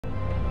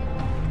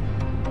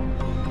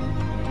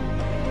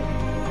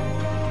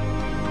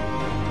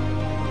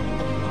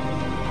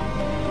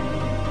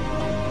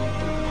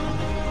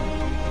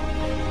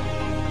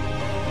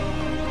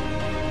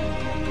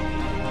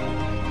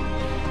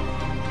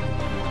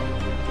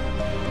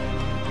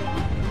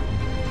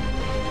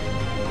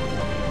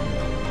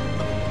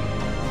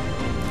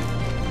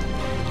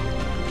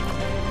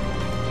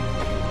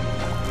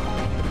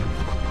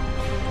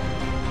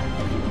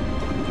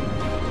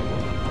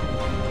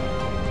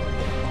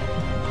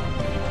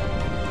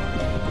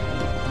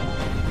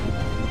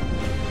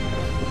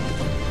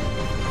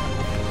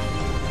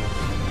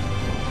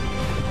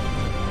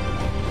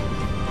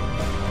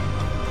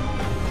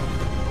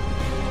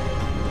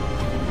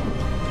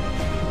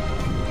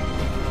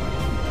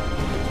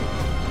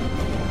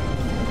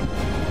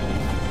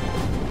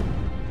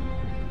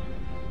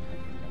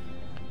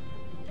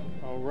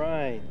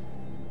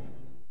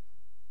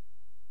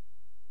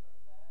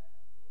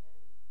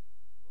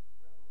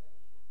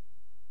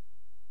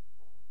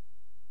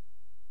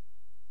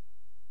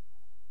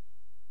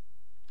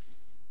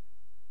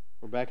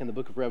back in the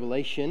book of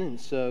Revelation, and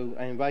so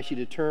I invite you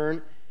to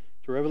turn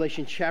to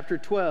Revelation chapter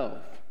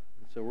 12.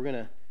 So we're going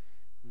to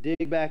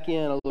dig back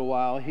in a little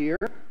while here.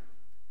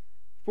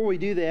 Before we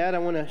do that, I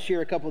want to share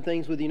a couple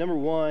things with you. Number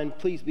one,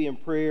 please be in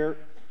prayer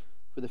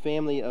for the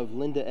family of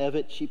Linda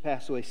Evett. She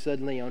passed away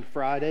suddenly on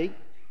Friday,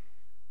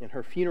 and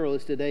her funeral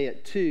is today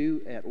at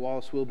 2 at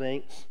Wallace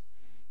Wilbanks.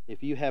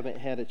 If you haven't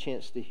had a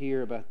chance to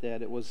hear about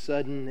that, it was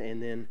sudden,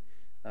 and then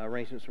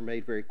arrangements were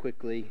made very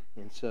quickly,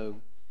 and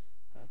so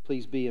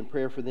please be in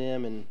prayer for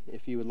them, and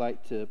if you would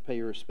like to pay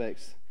your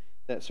respects,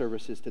 that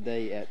service is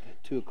today at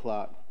 2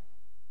 o'clock.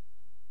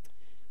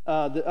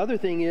 The other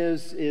thing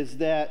is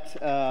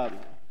that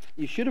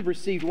you should have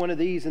received one of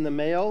these in the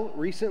mail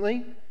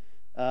recently.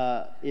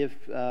 If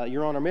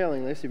you're on our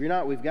mailing list. If you're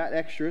not, we've got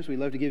extras. We'd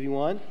love to give you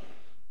one.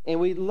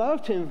 And we'd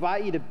love to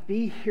invite you to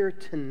be here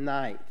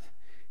tonight.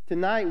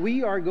 Tonight,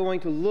 we are going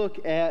to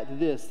look at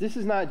this. This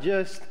is not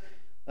just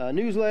a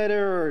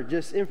newsletter or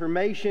just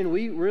information.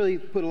 We really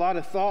put a lot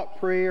of thought,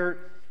 prayer,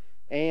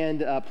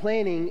 and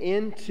planning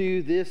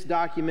into this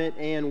document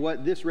and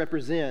what this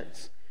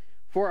represents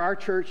for our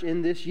church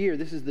in this year.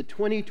 This is the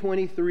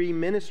 2023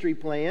 ministry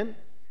plan,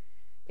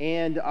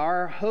 and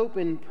our hope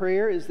and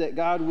prayer is that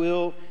God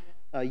will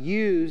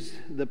use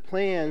the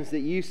plans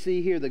that you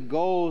see here, the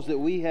goals that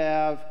we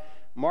have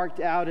marked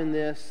out in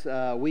this.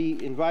 We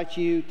invite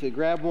you to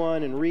grab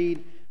one and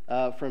read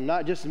from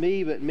not just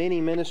me, but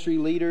many ministry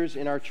leaders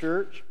in our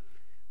church.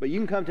 But you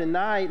can come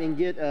tonight and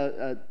get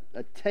a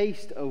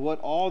taste of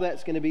what all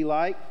that's going to be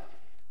like.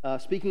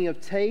 Speaking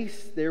of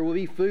taste, there will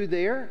be food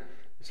there,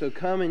 so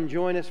come and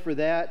join us for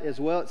that as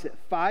well. It's at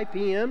 5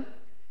 p.m.,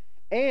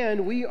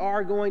 and we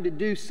are going to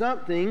do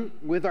something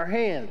with our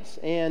hands.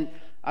 And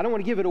I don't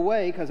want to give it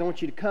away because I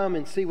want you to come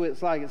and see what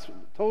it's like. It's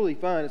totally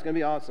fun. It's going to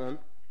be awesome.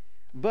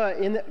 But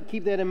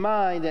keep that in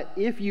mind that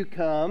if you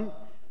come,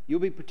 you'll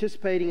be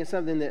participating in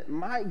something that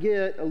might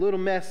get a little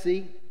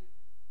messy.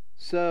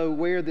 So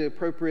wear the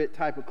appropriate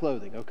type of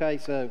clothing, okay?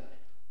 So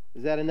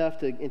is that enough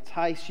to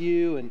entice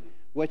you and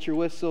wet your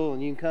whistle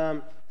and you can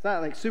come? It's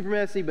not like super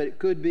messy, but it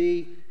could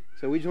be.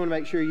 So we just want to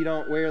make sure you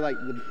don't wear like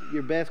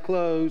your best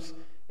clothes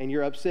and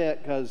you're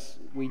upset because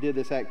we did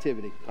this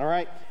activity, all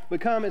right?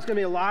 But come, it's going to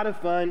be a lot of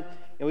fun,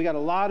 and we got a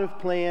lot of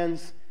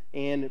plans,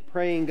 and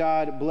praying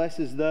God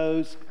blesses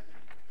those.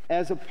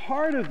 As a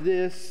part of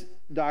this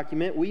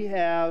document, we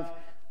have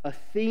a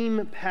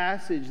theme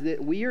passage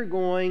that we are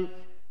going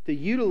to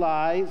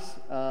utilize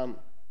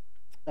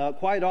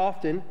quite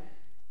often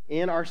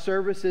in our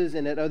services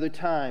and at other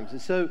times. And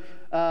so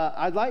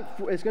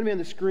it's going to be on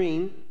the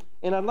screen,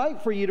 and I'd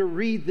like for you to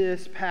read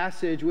this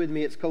passage with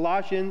me. It's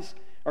Galatians,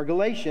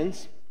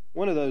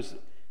 one of those,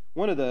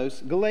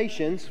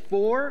 Galatians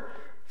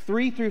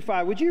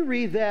 4:3-5. Would you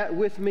read that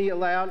with me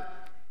aloud?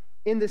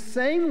 In the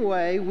same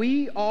way,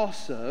 we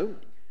also,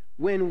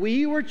 when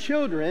we were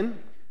children,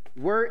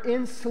 were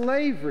in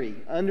slavery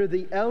under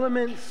the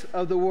elements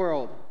of the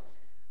world.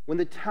 When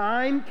the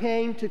time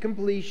came to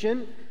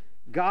completion,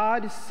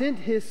 God sent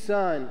his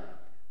Son,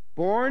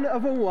 born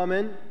of a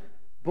woman,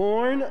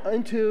 born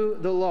unto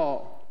the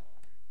law,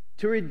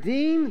 to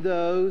redeem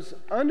those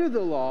under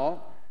the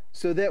law,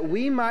 so that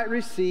we might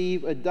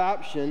receive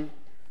adoption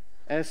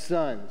as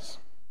sons.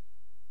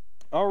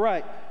 All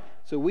right,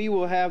 so we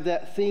will have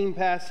that theme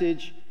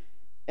passage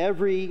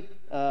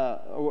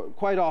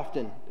quite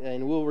often,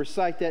 and we'll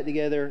recite that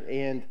together,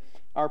 and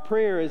our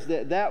prayer is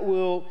that that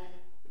will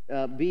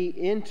be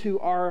into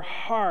our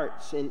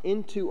hearts and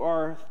into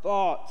our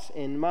thoughts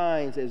and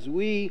minds as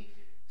we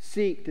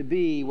seek to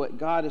be what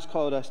God has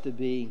called us to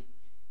be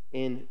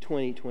in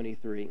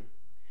 2023.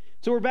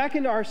 So we're back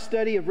into our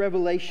study of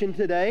Revelation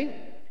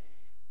today,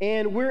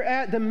 and we're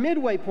at the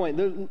midway point,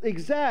 the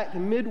exact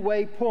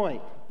midway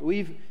point.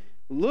 We've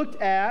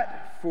looked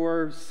at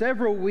for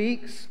several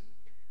weeks,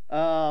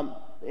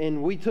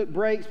 and we took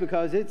breaks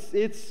because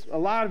it's a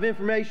lot of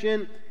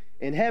information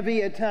and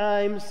heavy at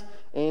times,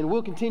 and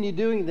we'll continue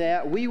doing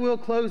that. We will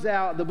close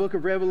out the book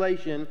of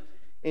Revelation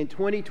in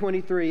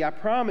 2023, I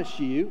promise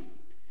you,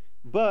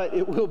 but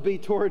it will be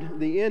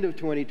toward the end of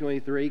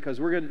 2023 because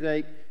we're going to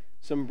take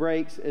some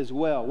breaks as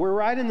well. We're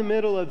right in the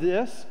middle of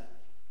this,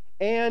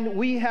 and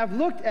we have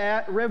looked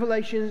at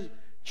Revelation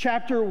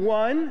chapter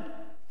 1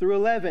 through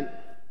 11,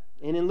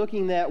 and in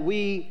looking that,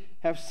 we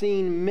have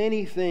seen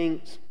many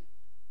things.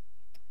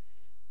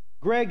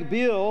 Greg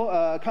Beale,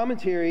 a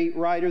commentary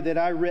writer that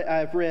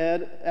I've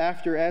read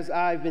as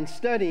I've been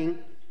studying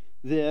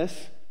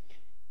this,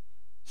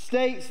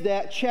 states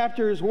that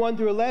chapters 1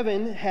 through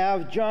 11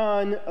 have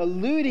John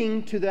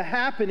alluding to the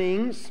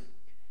happenings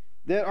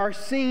that are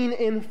seen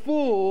in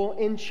full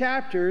in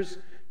chapters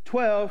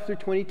 12 through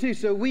 22.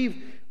 So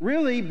we've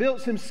really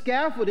built some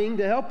scaffolding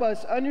to help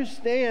us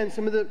understand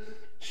some of the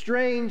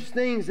strange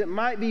things that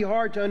might be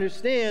hard to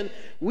understand.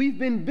 We've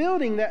been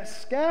building that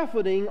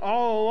scaffolding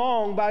all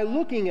along by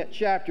looking at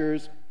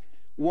chapters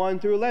 1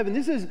 through 11.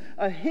 This is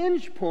a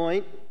hinge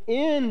point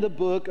in the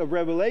book of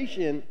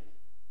Revelation,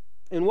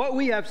 and what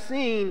we have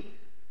seen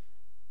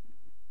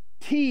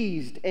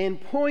teased and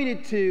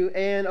pointed to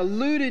and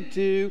alluded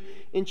to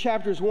in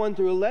chapters 1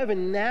 through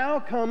 11 now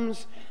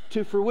comes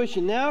to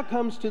fruition, now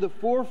comes to the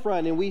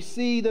forefront, and we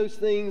see those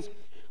things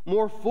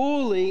more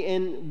fully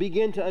and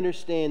begin to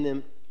understand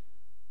them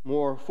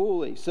more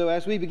fully. So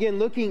as we begin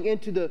looking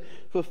into the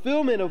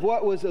fulfillment of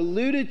what was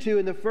alluded to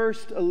in the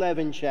first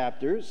 11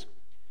 chapters,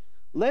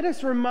 let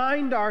us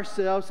remind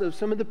ourselves of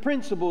some of the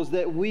principles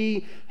that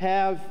we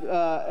have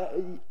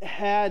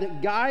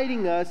had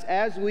guiding us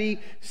as we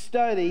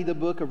study the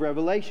book of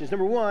Revelations.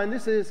 Number one,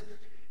 this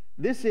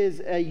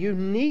is a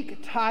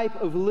unique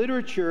type of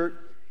literature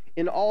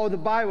in all of the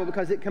Bible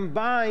because it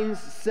combines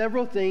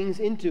several things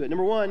into it.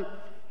 Number one,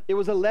 it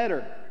was a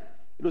letter.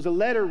 It was a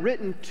letter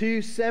written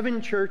to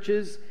 7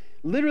 churches,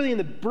 literally in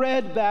the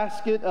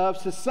breadbasket of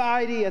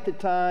society at the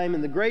time,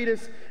 in the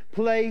greatest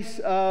place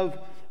of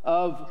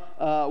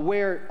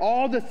where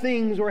all the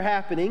things were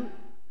happening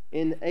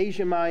in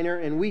Asia Minor.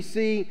 And we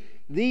see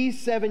these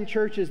 7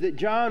 churches that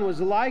John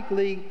was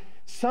likely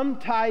some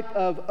type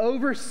of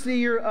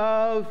overseer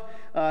of.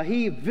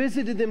 He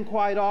visited them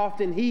quite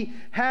often. He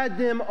had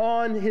them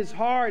on his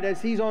heart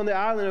as he's on the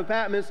island of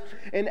Patmos.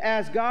 And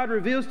as God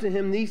reveals to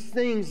him these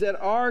things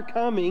that are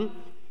coming,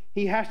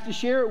 he has to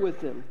share it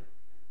with them.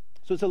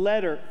 So it's a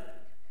letter.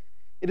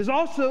 It is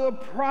also a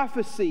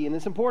prophecy, and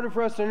it's important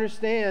for us to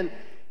understand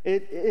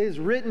it is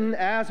written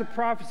as a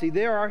prophecy.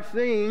 There are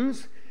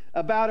things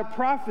about a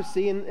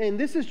prophecy, and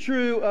this is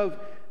true of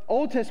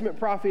Old Testament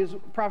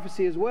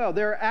prophecy as well.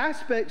 There are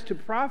aspects to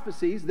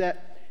prophecies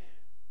that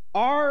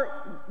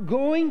are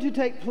going to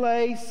take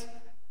place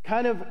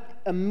kind of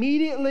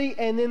immediately,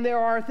 and then there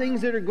are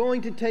things that are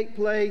going to take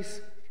place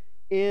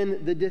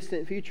in the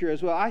distant future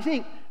as well. I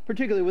think,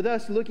 particularly with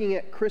us looking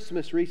at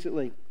Christmas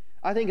recently,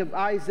 I think of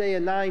Isaiah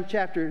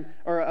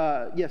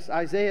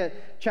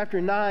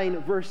chapter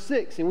 9, verse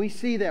 6, and we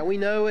see that. We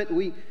know it.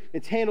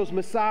 It handles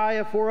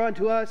Messiah. For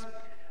unto us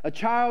a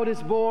child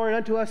is born,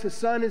 unto us a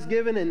son is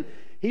given, and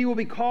he will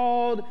be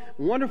called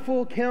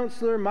Wonderful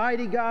Counselor,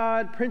 Mighty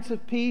God, Prince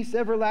of Peace,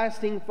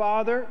 Everlasting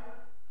Father.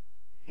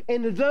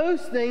 And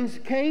those things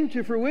came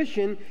to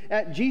fruition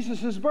at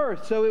Jesus'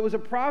 birth. So it was a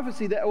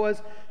prophecy that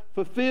was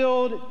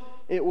fulfilled.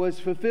 It was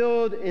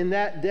fulfilled in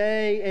that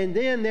day, and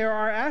then there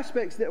are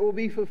aspects that will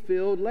be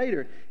fulfilled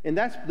later. And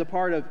that's the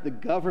part of the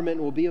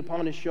government will be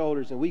upon his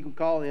shoulders, and we could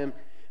call him,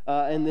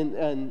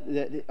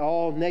 and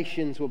all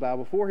nations will bow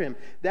before him.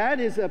 That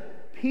is a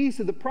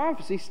piece of the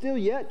prophecy still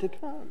yet to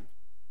come.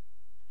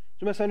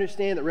 So you must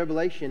understand that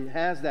Revelation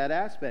has that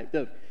aspect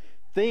of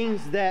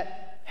things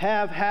that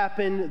have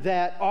happened,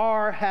 that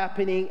are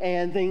happening,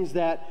 and things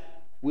that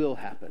will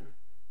happen.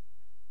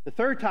 The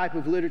third type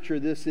of literature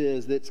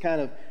that's kind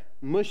of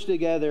mushed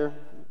together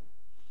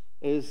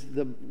is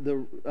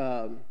the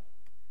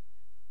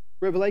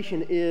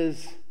Revelation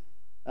is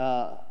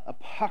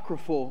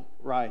apocryphal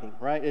writing,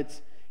 right?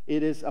 It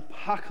is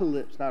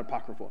apocalypse, not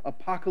apocryphal,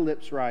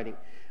 apocalypse writing.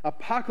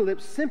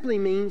 Apocalypse simply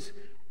means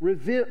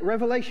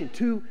revelation,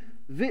 to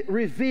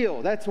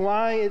reveal. That's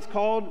why it's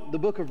called the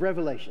book of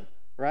Revelation,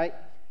 right?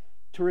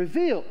 To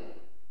reveal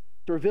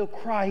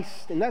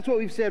Christ. And that's what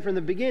we've said from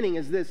the beginning,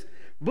 is this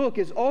book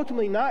is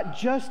ultimately not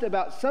just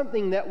about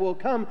something that will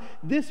come.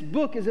 This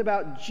book is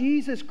about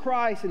Jesus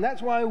Christ, and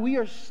that's why we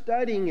are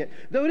studying it.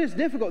 Though it is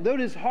difficult, though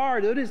it is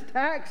hard, though it is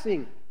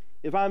taxing,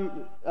 if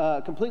I'm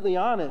completely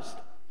honest,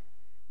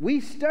 we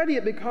study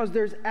it because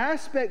there's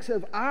aspects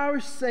of our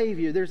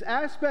Savior, there's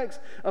aspects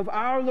of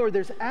our Lord,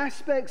 there's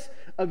aspects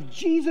of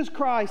Jesus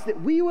Christ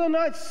that we will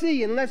not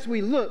see unless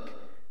we look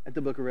at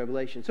the book of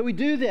Revelation. So we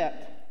do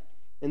that,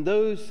 and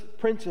those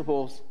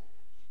principles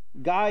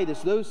guide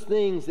us, those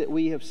things that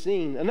we have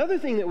seen. Another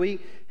thing that we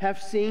have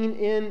seen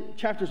in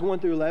chapters 1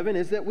 through 11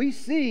 is that we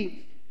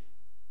see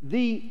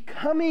the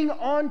coming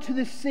onto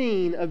the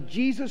scene of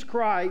Jesus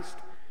Christ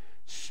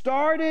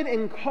started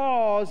and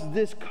caused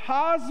this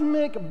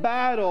cosmic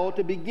battle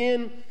to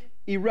begin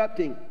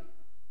erupting.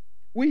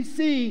 We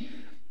see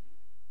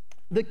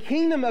the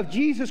kingdom of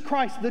Jesus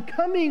Christ, the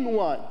coming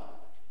one,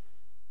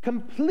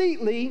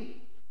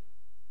 completely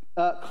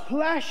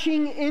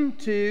clashing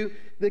into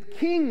the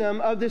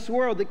kingdom of this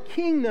world, the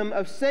kingdom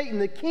of Satan,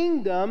 the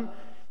kingdom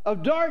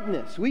of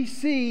darkness. We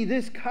see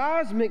this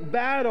cosmic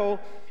battle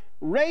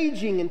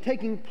raging and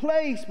taking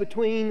place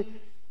between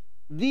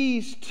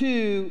these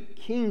two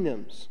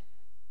kingdoms.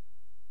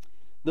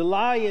 The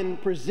lion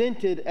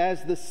presented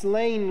as the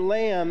slain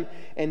lamb,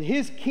 and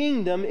his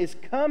kingdom is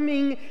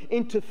coming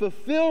into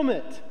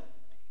fulfillment,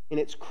 and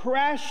it's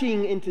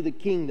crashing into the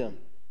kingdom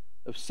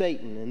of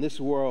Satan and this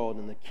world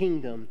and the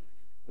kingdom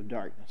of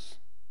darkness.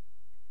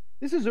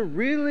 This is a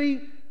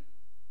very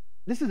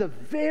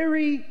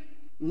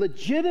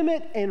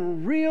legitimate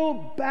and real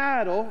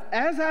battle,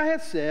 as I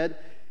have said,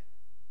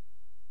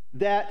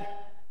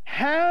 that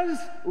has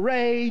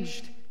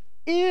raged,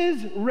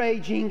 is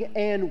raging,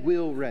 and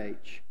will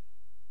rage.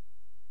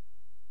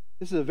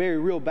 This is a very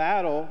real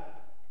battle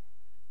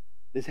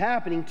that's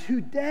happening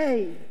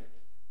today.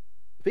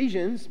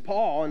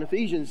 Paul in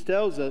Ephesians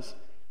tells us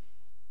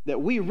that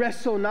we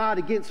wrestle not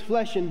against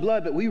flesh and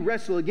blood, but we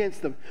wrestle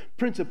against the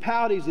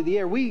principalities of the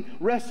air. We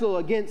wrestle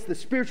against the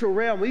spiritual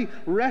realm. We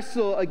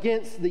wrestle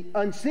against the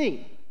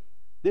unseen.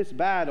 This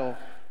battle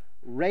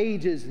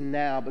rages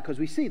now because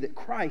we see that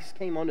Christ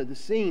came onto the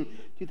scene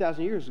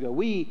 2,000 years ago.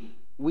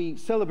 We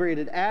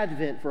celebrated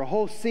Advent for a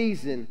whole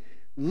season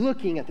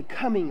looking at the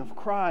coming of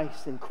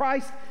Christ. And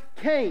Christ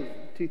came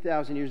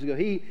 2,000 years ago.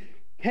 He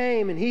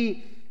came and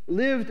he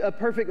lived a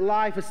perfect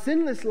life, a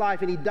sinless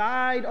life, and he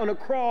died on a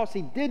cross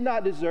he did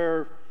not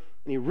deserve.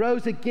 And he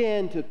rose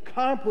again to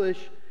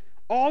accomplish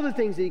all the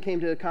things that he came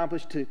to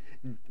accomplish, to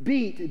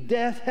beat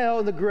death, hell,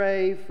 and the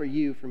grave for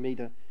you, for me,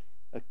 to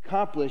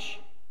accomplish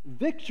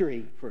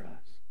victory for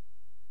us.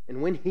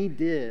 And when he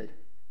did,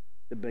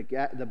 the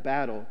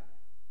battle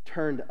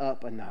turned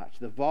up a notch.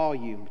 The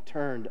volume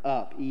turned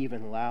up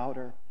even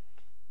louder.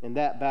 And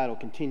that battle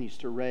continues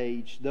to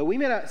rage. Though we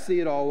may not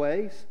see it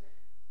always,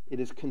 it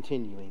is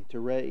continuing to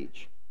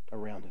rage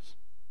around us.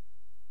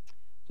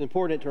 It's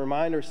important to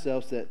remind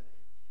ourselves that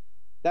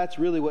that's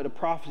really what a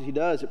prophecy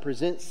does. It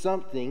presents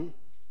something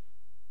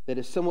that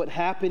is somewhat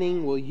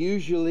happening, will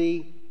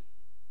usually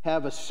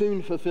have a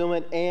soon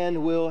fulfillment,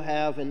 and will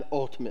have an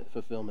ultimate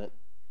fulfillment.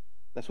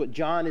 That's what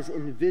John is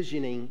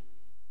envisioning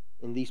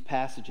in these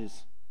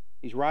passages.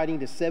 He's writing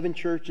to 7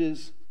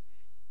 churches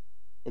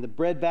in the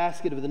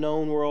breadbasket of the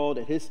known world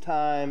at his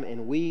time,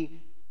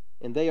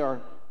 and they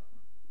are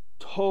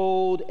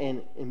told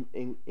and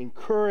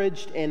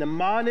encouraged and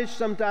admonished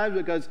sometimes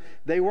because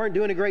they weren't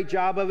doing a great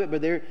job of it,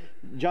 but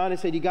John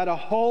has said, you got to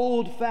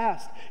hold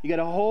fast. You got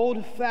to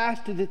hold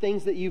fast to the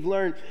things that you've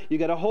learned. You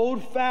got to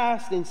hold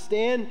fast and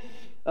stand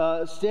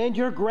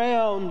your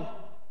ground,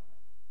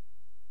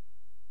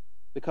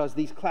 because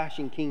these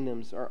clashing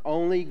kingdoms are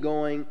only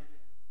going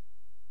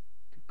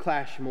to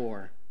clash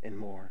more and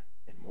more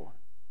and more.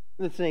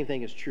 And the same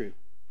thing is true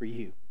for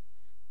you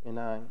and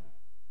I.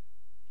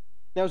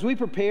 Now, as we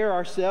prepare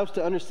ourselves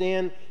to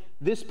understand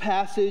this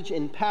passage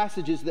and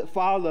passages that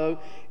follow,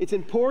 it's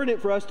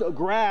important for us to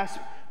grasp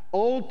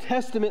Old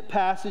Testament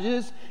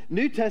passages,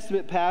 New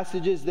Testament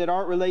passages that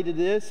aren't related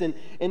to this, and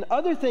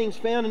other things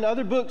found in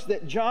other books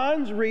that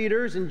John's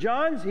readers and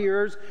John's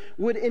hearers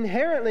would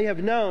inherently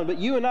have known. But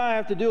you and I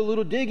have to do a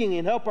little digging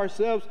and help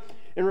ourselves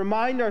and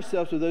remind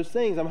ourselves of those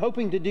things. I'm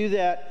hoping to do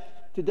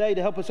that today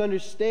to help us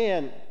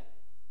understand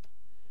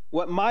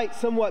what might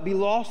somewhat be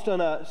lost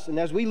on us. And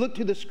as we look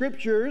to the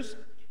Scriptures,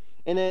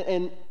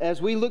 and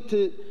as we look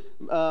to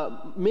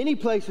many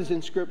places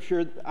in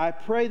Scripture, I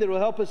pray that it will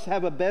help us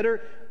have a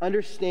better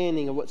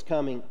understanding of what's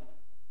coming.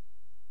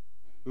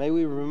 May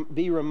we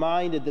be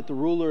reminded that the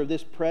ruler of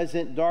this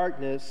present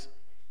darkness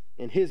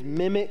and his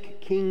mimic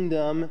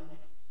kingdom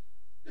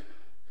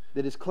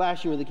that is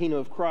clashing with the kingdom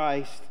of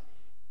Christ,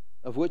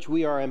 of which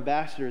we are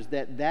ambassadors,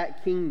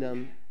 that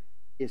kingdom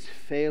is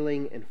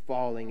failing and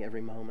falling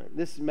every moment.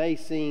 This may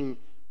seem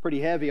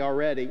pretty heavy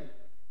already,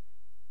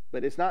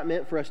 but it's not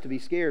meant for us to be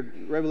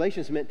scared.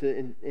 Revelation is meant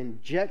to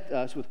inject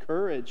us with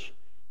courage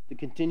to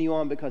continue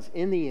on, because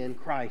in the end,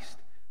 Christ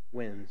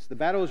wins. The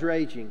battle is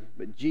raging,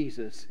 but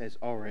Jesus has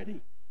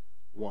already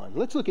won.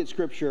 Let's look at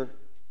Scripture,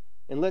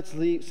 and let's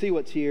see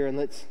what's here, and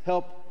let's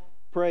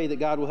pray that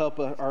God will help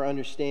our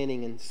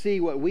understanding and see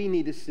what we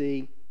need to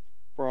see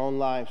for our own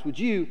lives. Would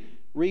you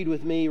read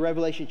with me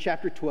Revelation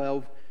chapter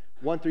 12,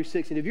 1 through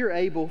 6. And if you're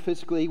able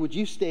physically, would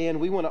you stand?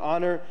 We want to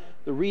honor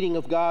the reading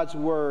of God's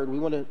Word. We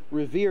want to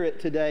revere it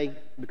today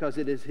because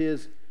it is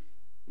His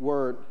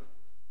Word.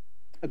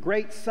 A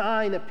great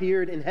sign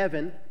appeared in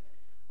heaven,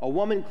 a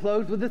woman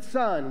clothed with the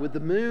sun, with the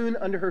moon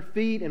under her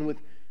feet, and with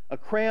a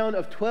crown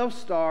of 12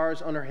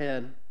 stars on her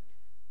head.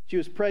 She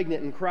was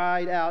pregnant and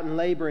cried out in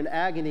labor and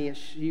agony as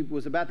she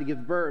was about to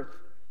give birth.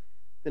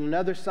 Then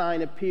another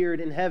sign appeared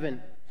in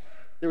heaven.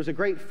 There was a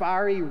great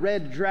fiery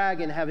red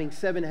dragon having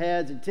 7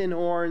 heads and 10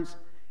 horns,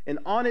 and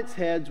on its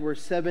heads were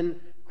 7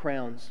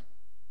 crowns.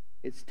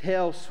 Its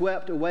tail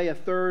swept away a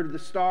third of the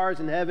stars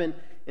in heaven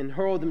and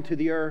hurled them to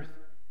the earth.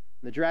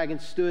 The dragon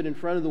stood in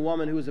front of the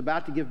woman who was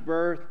about to give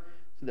birth,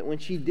 so that when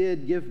she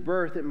did give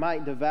birth, it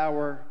might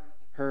devour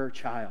her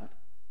child.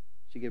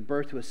 She gave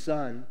birth to a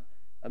son,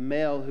 a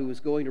male who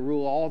was going to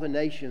rule all the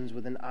nations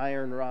with an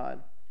iron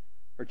rod.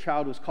 Her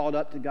child was called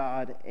up to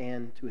God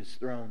and to His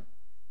throne.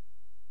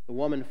 The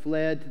woman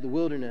fled to the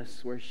wilderness,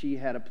 where she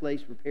had a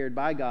place prepared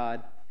by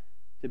God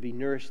to be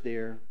nourished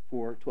there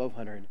for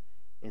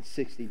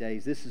 1,260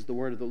 days. This is the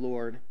word of the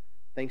Lord.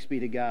 Thanks be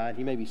to God.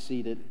 You may be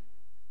seated.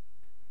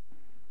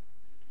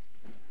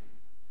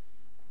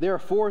 There are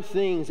 4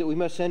 things that we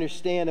must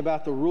understand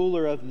about the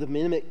ruler of the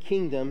mimic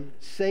kingdom,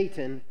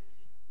 Satan,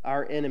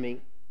 our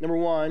enemy. Number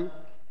 1,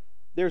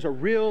 there's a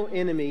real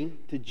enemy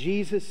to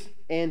Jesus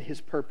and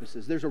His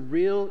purposes. There's a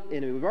real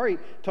enemy. We've already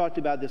talked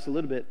about this a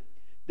little bit.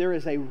 There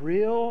is a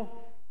real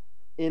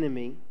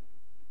enemy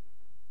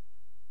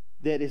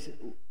that is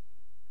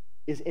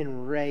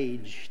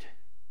enraged,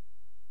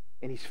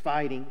 and he's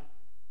fighting.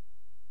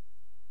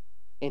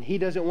 And he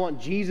doesn't want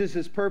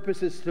Jesus'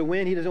 purposes to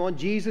win. He doesn't want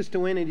Jesus to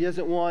win, and he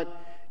doesn't want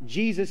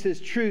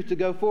Jesus' truth to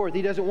go forth.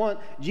 He doesn't want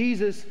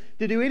Jesus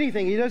to do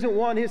anything. He doesn't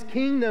want his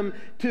kingdom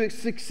to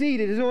succeed.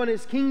 He doesn't want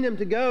his kingdom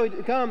to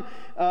come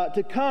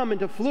and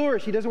to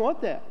flourish. He doesn't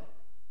want that.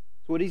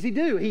 So what does he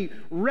do? He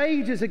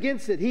rages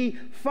against it. He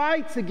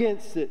fights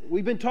against it.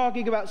 We've been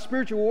talking about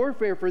spiritual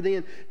warfare for the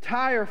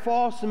entire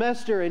fall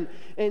semester, and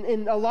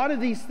a lot of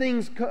these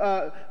things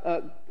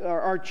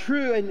are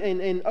true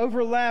and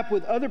overlap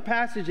with other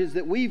passages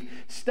that we've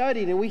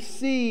studied, and we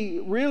see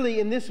really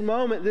in this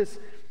moment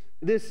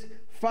this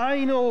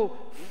final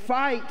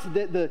fight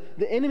that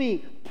the enemy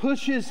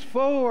pushes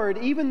forward,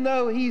 even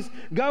though he's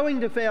going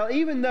to fail,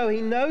 even though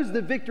he knows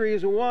the victory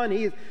is won.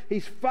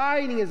 He's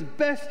fighting as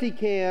best he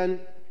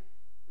can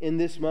in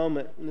this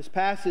moment. In this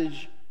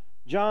passage,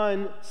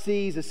 John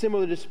sees a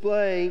similar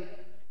display,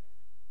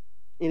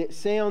 and it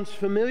sounds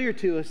familiar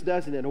to us,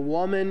 doesn't it? A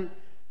woman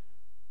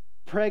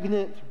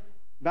pregnant,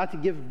 about to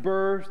give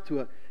birth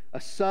to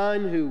a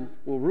son who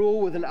will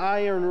rule with an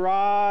iron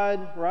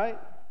rod, right?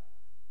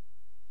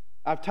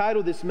 I've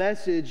titled this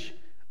message,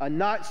 A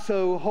Not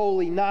So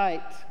Holy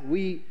Night.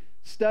 We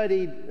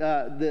studied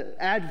the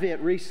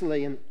Advent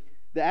recently, and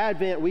the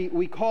Advent,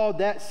 we called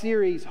that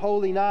series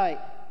Holy Night.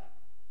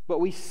 But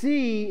we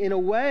see, in a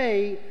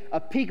way, a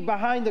peek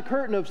behind the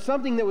curtain of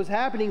something that was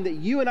happening that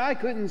you and I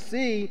couldn't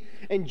see,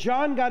 and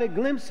John got a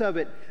glimpse of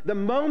it. The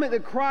moment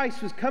that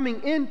Christ was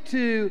coming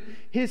into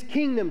his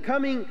kingdom,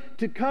 come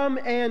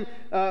and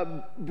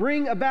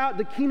bring about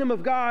the kingdom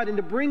of God, and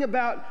to bring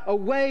about a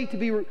way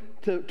to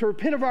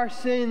repent of our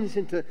sins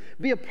and to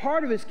be a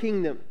part of his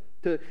kingdom,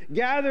 to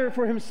gather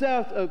for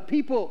himself a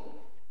people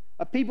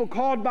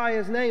called by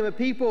his name, a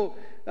people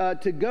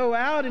to go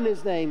out in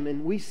his name.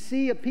 And we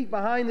see a peek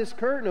behind this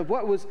curtain of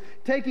what was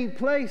taking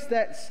place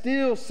that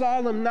still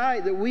solemn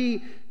night that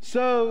we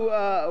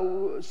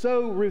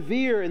so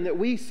revere and that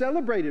we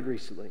celebrated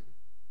recently.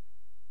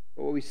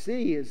 But what we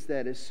see is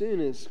that as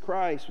soon as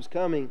Christ was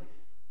coming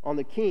on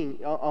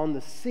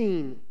the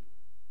scene,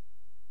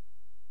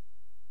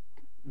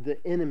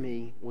 the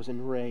enemy was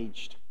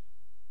enraged.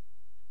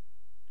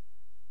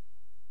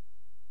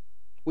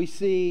 We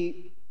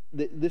see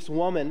that this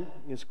woman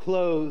is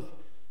clothed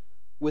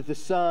with the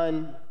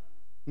sun,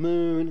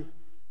 moon,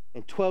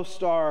 and 12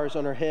 stars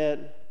on her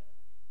head.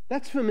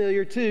 That's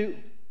familiar too.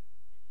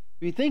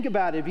 If you think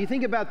about it, if you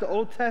think about the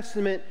Old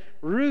Testament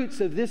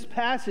roots of this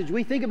passage,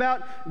 we think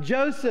about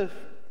Joseph.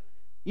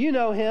 You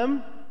know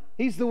him.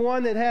 He's the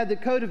one that had the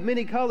coat of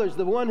many colors,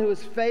 the one who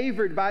was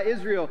favored by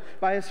Israel,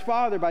 by his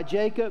father, by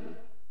Jacob.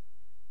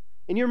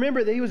 And you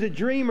remember that he was a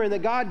dreamer and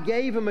that God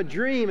gave him a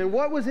dream. And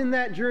what was in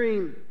that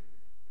dream?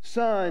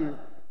 Sun,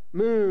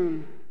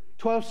 moon,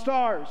 12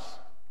 stars.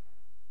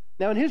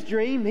 Now in his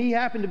dream, he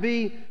happened to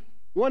be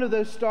one of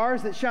those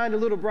stars that shined a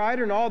little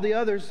brighter, and all the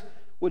others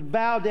would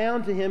bow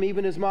down to him,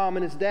 even his mom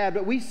and his dad.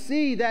 But we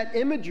see that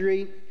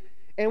imagery,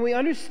 and we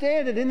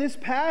understand that in this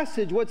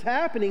passage what's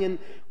happening, and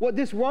what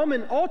this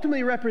woman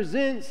ultimately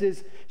represents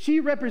is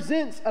she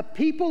represents a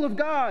people of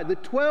God, the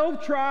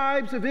 12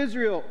 tribes of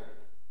Israel.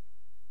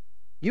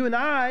 You and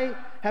I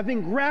have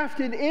been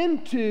grafted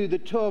into the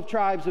 12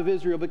 tribes of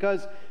Israel,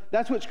 because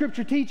that's what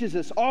Scripture teaches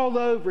us all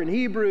over in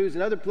Hebrews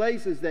and other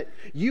places, that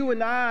you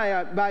and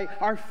I, by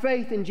our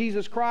faith in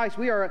Jesus Christ,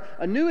 we are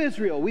a new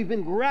Israel. We've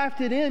been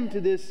grafted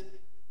into this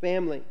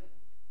family.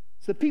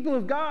 It's the people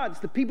of God. It's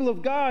the people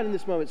of God in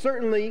this moment.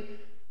 Certainly,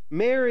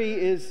 Mary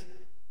is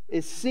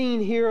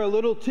seen here a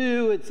little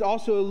too. It's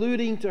also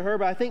alluding to her,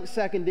 but I think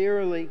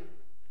secondarily.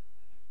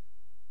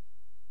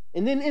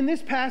 And then in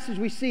this passage,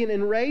 we see an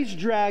enraged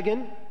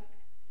dragon.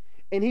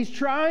 And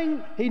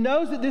he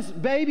knows that this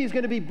baby is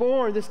going to be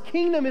born. This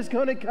kingdom is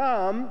going to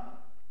come.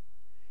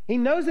 He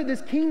knows that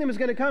this kingdom is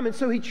going to come. And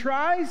so he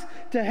tries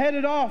to head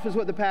it off, is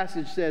what the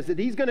passage says. That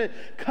he's going to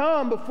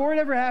come before it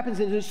ever happens.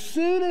 And as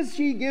soon as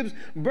she gives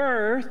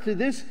birth to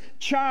this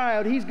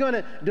child, he's going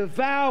to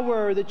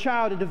devour the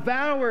child and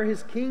devour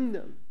his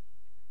kingdom.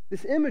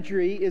 This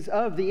imagery is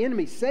of the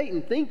enemy,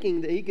 Satan,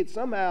 thinking that he could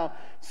somehow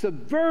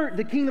subvert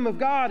the kingdom of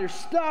God or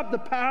stop the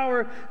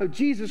power of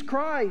Jesus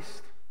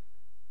Christ.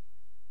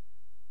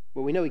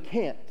 But we know he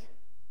can't.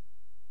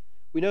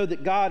 We know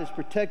that God has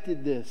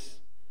protected this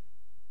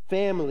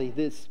family,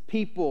 this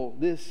people,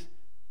 this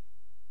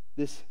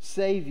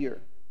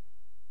Savior.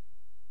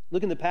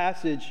 Look in the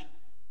passage,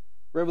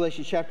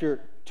 Revelation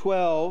chapter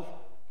 12,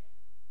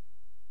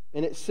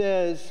 and it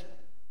says,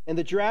 and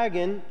the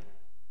dragon,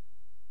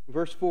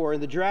 verse 4,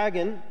 and the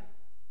dragon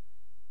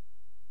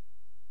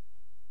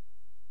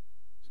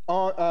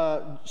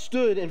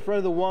stood in front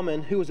of the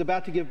woman who was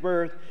about to give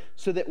birth,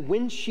 so that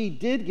when she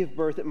did give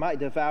birth, it might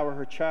devour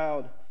her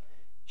child.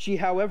 She,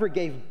 however,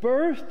 gave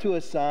birth to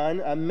a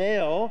son, a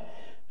male,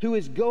 who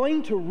is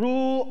going to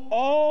rule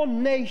all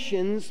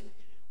nations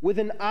with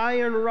an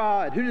iron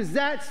rod. Who does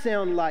that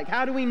sound like?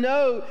 How do we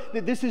know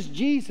that this is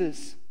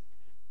Jesus?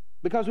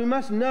 Because we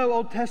must know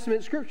Old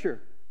Testament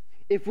Scripture.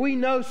 If we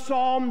know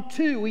Psalm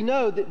 2, we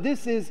know that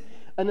this is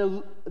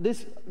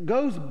this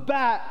goes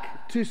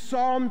back to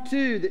Psalm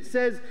 2 that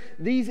says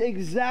these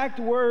exact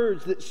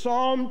words that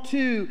Psalm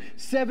 2,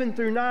 7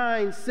 through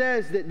 9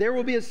 says that there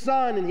will be a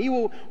son and he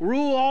will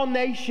rule all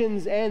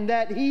nations and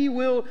that he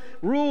will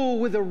rule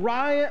with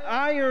a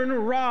iron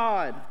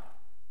rod.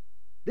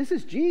 This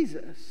is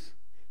Jesus.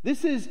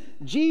 This is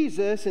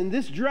Jesus, and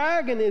this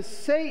dragon is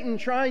Satan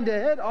trying to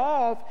head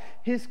off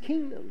his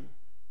kingdom.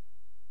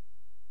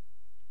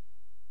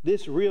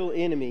 This real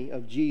enemy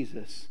of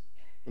Jesus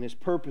and his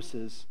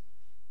purposes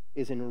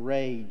is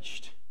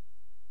enraged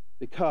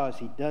because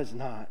he does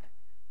not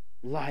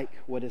like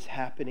what is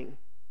happening.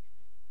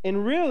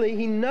 And really,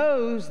 he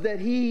knows that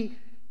he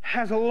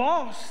has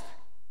lost.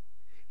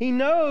 He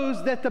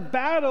knows that the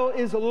battle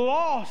is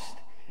lost.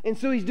 And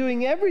so he's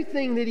doing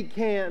everything that he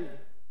can.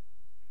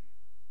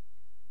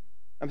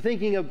 I'm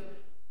thinking of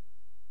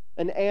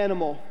an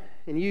animal,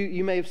 and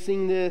you may have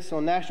seen this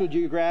on National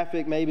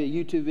Geographic, maybe a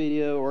YouTube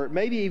video, or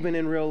maybe even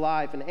in real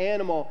life. An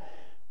animal,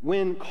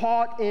 when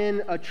caught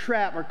in a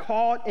trap or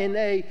caught in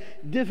a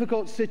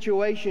difficult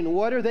situation,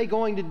 what are they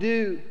going to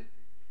do?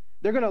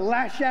 They're going to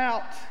lash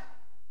out.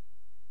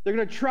 They're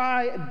going to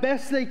try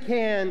best they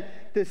can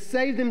to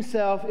save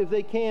themselves if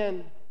they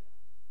can.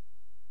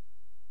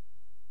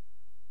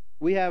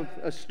 We have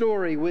a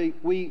story.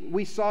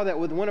 We saw that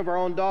with one of our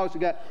own dogs who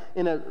got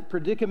in a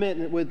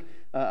predicament with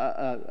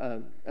a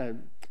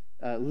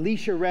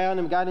leash around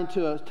him, got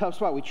into a tough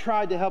spot. We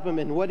tried to help him,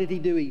 and what did he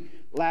do? He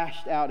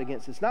lashed out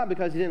against us. Not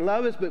because he didn't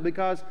love us, but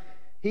because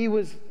he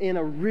was in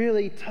a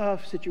really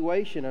tough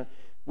situation.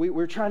 We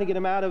were trying to get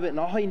him out of it, and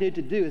all he needed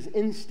to do, his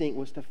instinct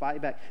was to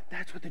fight back.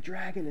 That's what the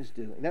dragon is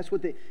doing. That's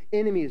what the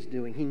enemy is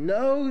doing. He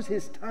knows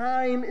his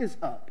time is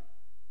up,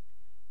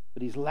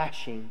 but he's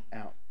lashing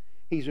out.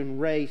 He's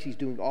enraged. He's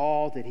doing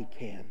all that he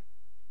can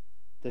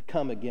to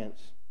come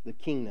against the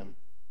kingdom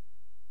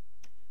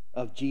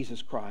of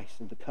Jesus Christ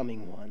and the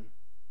coming one.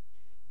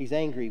 He's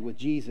angry with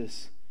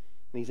Jesus,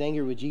 and he's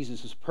angry with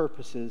Jesus'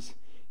 purposes,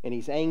 and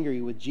he's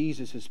angry with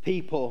Jesus'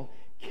 people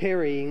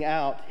carrying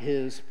out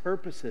his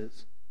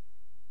purposes.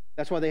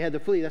 That's why they had to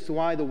flee. That's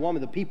why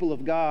the people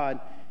of God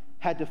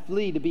had to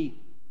flee, to be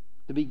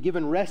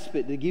given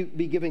respite, to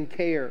be given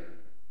care,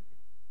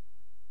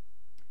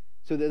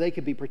 so that they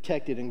could be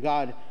protected. And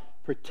God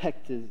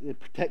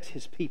protects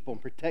his people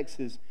and protects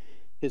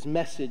his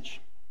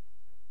message.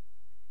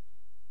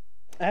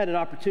 I had an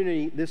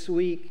opportunity this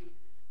week.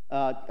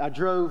 I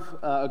drove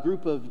a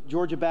group of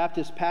Georgia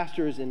Baptist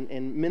pastors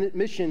and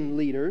mission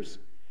leaders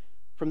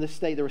from the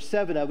state. There were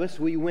 7 of us.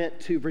 We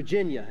went to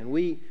Virginia, and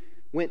we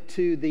went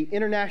to the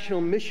International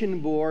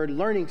Mission Board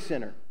Learning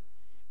Center.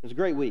 It was a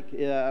great week.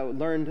 I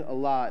learned a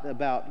lot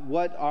about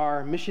what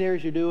our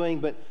missionaries are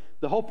doing, but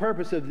the whole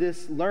purpose of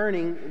this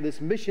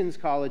missions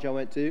college I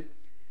went to,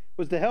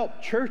 was to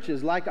help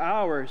churches like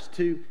ours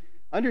to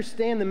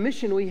understand the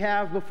mission we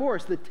have before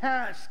us, the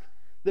task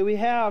that we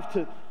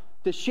have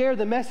to share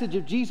the message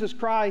of Jesus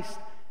Christ,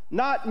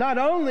 not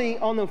only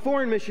on the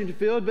foreign mission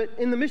field, but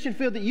in the mission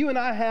field that you and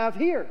I have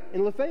here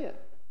in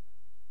Lafayette.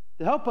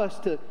 To help us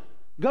to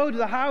go to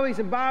the highways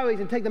and byways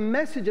and take the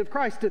message of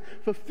Christ, to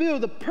fulfill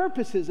the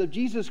purposes of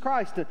Jesus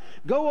Christ, to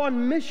go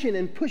on mission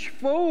and push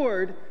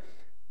forward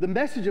the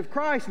message of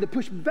Christ and to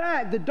push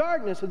back the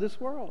darkness of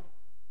this world.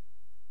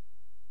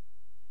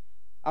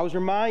 I was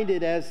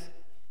reminded as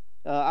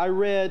I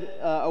read,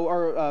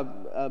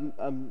 a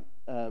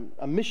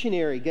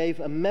missionary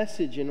gave a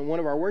message in one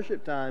of our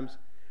worship times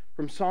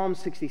from Psalm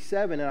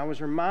 67, and I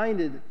was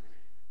reminded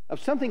of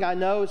something I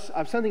know,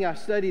 of something I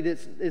studied.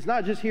 It's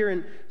not just here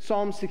in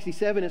Psalm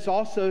 67, it's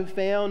also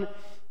found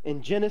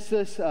in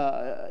Genesis,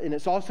 and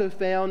it's also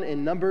found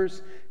in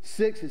Numbers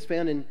 6, it's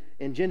found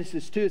in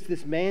Genesis 2. It's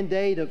this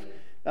mandate of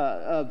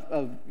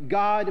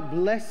God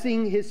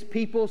blessing his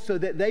people so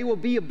that they will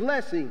be a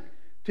blessing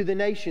to the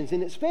nations.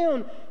 And it's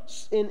found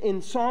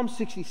in Psalm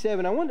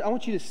 67. I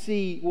want you to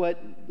see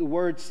what the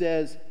word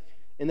says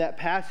in that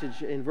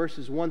passage in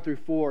verses 1 through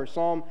 4.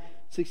 Psalm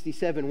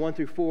 67, 1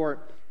 through 4.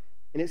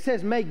 And it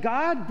says, "May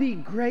God be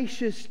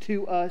gracious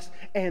to us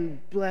and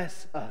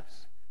bless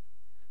us.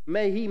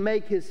 May he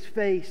make his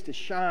face to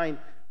shine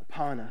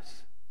upon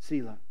us."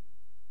 Selah.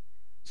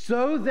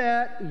 "So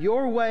that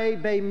your way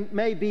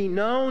may be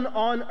known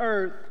on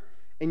earth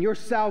and your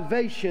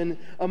salvation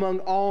among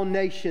all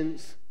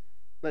nations.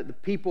 Let the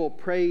people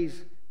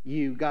praise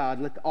you,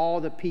 God. Let all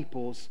the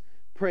peoples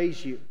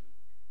praise you.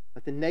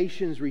 Let the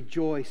nations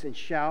rejoice and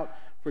shout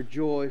for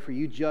joy, for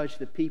you judge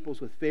the peoples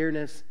with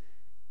fairness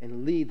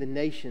and lead the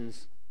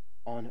nations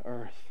on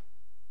earth."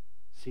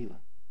 Selah.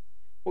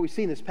 What we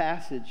see in this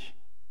passage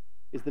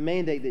is the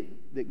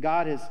mandate that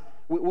God has.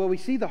 Well, we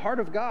see the heart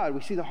of God.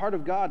 We see the heart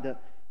of God to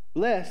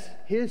bless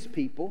his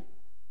people,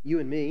 you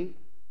and me,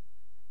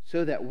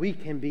 so that we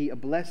can be a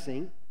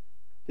blessing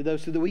to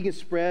those, so that we can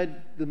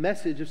spread the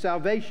message of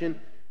salvation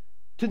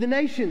to the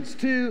nations,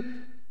 to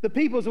the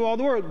peoples of all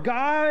the world.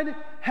 God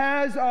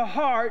has a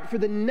heart for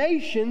the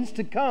nations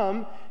to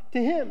come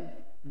to him.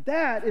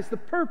 That is the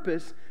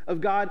purpose of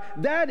God.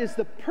 That is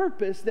the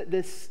purpose that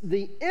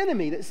the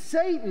enemy, that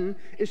Satan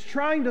is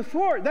trying to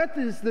thwart. That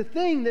is the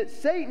thing that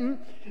Satan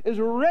is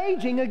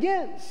raging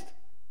against.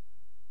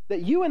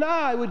 That you and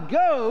I would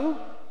go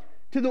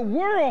to the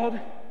world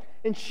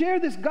and share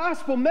this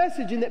gospel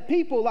message, and that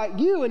people like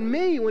you and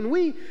me, when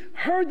we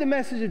heard the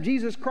message of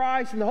Jesus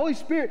Christ and the Holy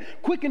Spirit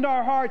quickened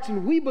our hearts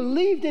and we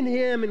believed in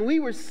Him and we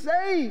were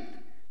saved,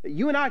 that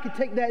you and I could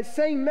take that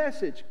same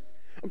message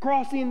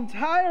across the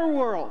entire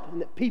world, and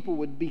that people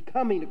would be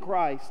coming to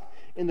Christ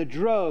in the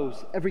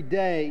droves every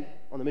day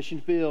on the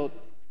mission field,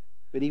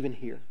 but even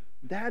here.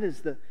 That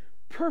is the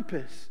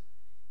purpose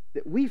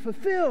that we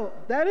fulfill.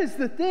 That is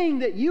the thing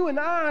that you and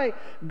I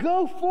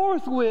go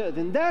forth with,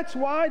 and that's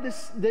why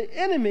the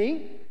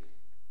enemy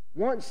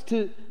wants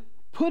to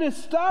put a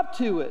stop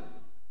to it.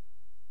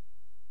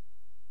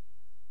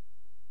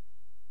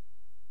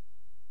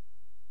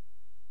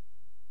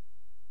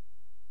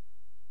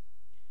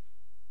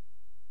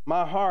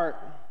 My heart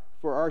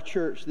for our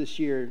church this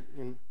year,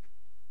 and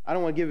I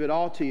don't want to give it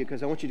all to you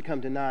because I want you to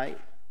come tonight,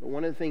 but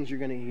one of the things you're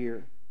going to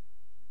hear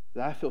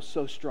that I feel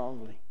so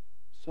strongly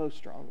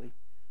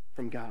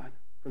from God,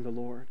 from the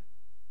Lord,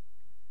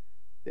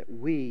 that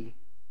we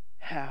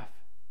have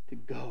to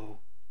go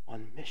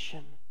on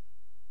mission.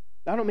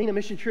 I don't mean a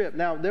mission trip.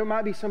 Now, there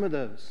might be some of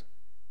those,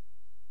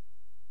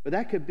 but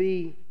that could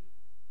be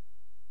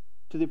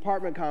to the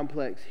apartment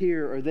complex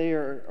here or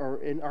there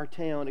or in our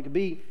town. It could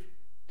be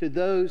to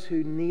those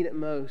who need it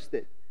most,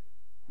 that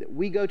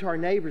we go to our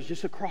neighbors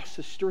just across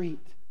the street,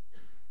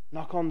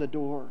 knock on the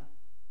door.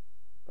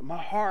 But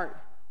my heart,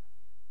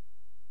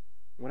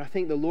 what I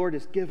think the Lord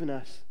has given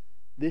us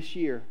this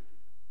year,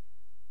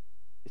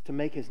 is to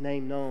make His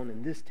name known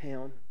in this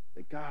town,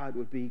 that God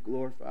would be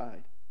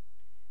glorified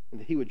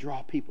and that He would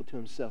draw people to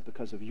Himself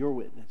because of your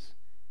witness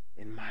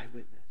and my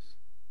witness.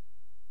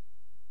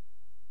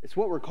 It's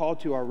what we're called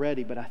to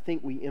already, but I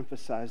think we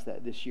emphasize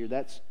that this year.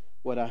 That's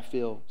what I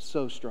feel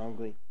so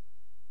strongly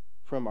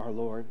from our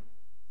Lord.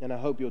 And I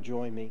hope you'll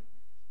join me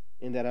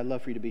in that. I'd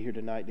love for you to be here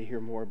tonight to hear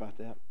more about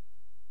that.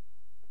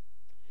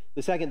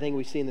 The second thing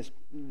we see in this,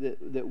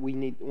 that we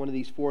need, one of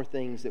these four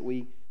things that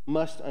we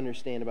must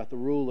understand about the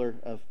ruler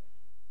of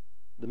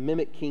the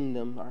mimic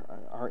kingdom,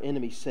 our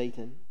enemy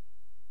Satan,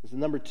 is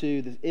number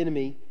two, the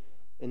enemy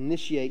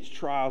initiates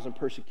trials and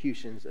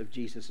persecutions of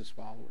Jesus'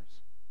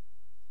 followers.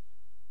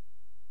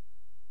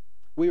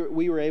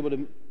 We were able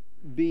to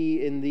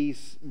be in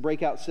these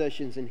breakout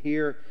sessions and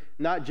hear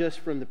not just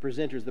from the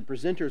presenters. The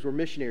presenters were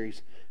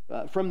missionaries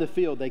from the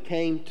field. They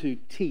came to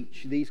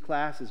teach these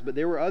classes, but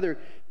there were other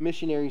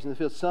missionaries in the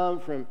field, some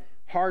from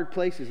hard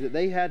places that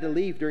they had to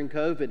leave during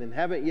COVID and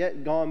haven't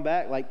yet gone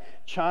back, like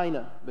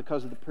China,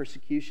 because of the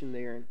persecution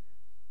there. And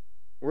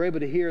we're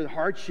able to hear the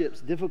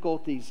hardships,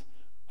 difficulties,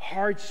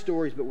 hard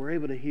stories, but we're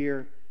able to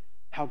hear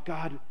how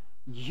God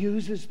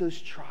uses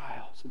those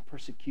trials and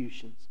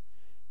persecutions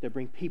to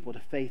bring people to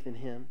faith in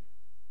Him.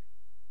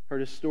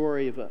 Heard a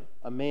story of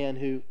a man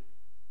who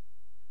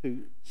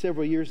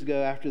several years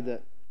ago, after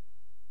the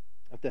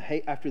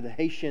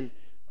Haitian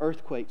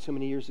earthquake so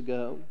many years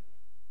ago,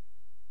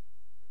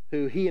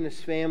 who he and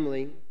his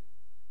family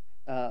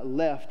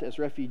left as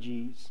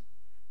refugees,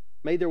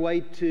 made their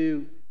way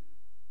to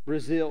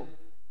Brazil.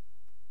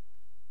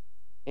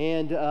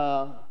 And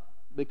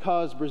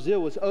because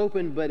Brazil was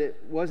open, but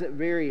it wasn't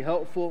very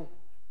helpful,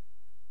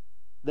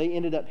 they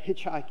ended up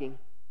hitchhiking.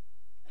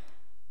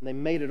 And they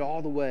made it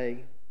all the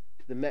way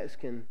to the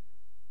Mexican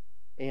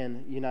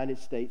and United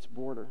States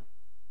border,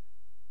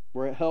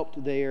 where it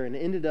helped there and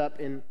ended up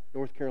in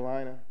North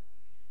Carolina.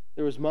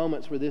 There was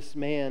moments where this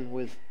man,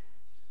 with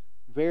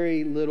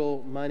very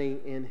little money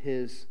in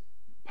his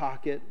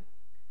pocket,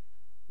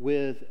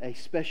 with a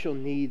special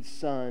needs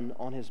son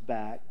on his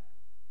back,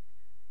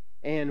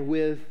 and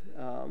with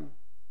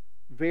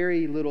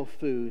very little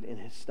food in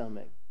his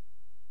stomach,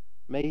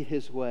 made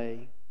his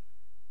way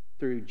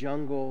through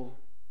jungle,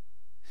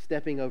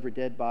 stepping over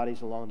dead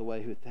bodies along the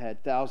way, who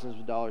had thousands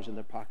of dollars in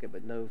their pocket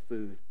but no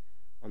food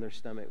on their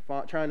stomach,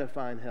 trying to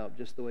find help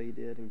just the way he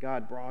did. And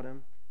God brought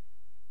him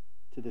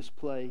to this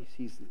place.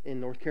 He's in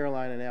North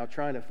Carolina now,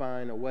 trying to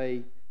find a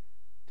way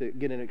to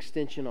get an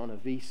extension on a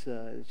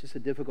visa. It's just a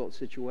difficult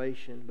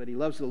situation, but he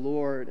loves the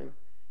Lord and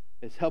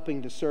is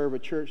helping to serve a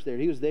church there.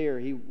 He was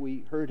there.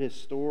 We heard his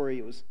story.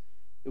 It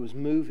was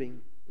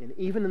moving. And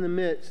even in the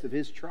midst of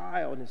his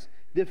trial and his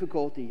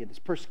difficulty and his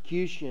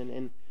persecution,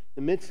 and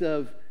the midst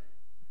of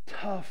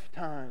tough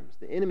times,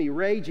 the enemy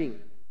raging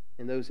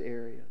in those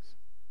areas,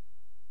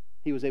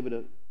 he was able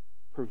to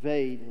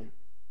pervade and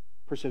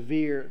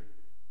persevere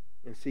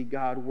and see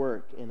God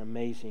work in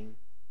amazing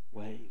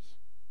ways.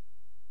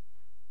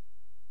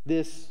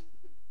 This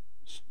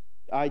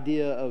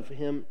idea of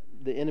him,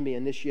 the enemy,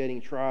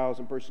 initiating trials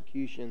and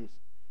persecutions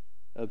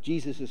of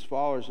Jesus'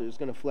 followers, is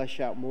going to flesh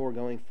out more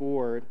going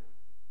forward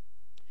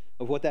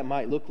of what that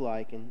might look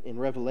like in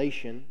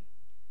Revelation.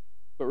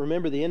 But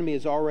remember, the enemy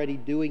is already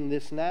doing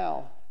this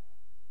now.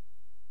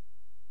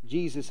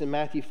 Jesus in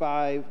Matthew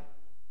 5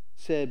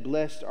 said,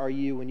 "Blessed are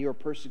you when you are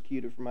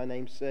persecuted for my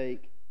name's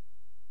sake."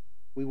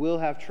 We will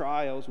have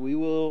trials. We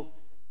will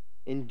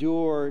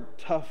endure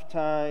tough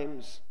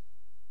times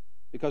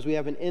because we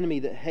have an enemy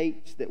that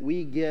hates that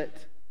we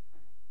get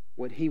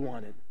what he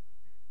wanted.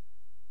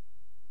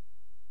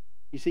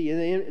 You see,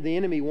 the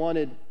enemy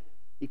wanted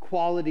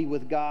equality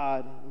with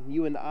God.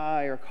 You and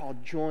I are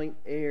called joint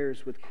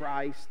heirs with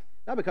Christ,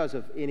 not because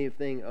of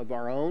anything of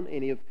our own,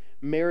 any of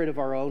merit of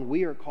our own.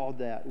 We are called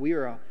that. We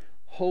are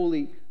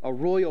a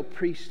royal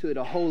priesthood,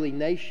 a holy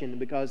nation,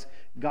 because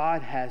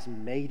God has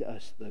made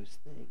us those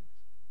things.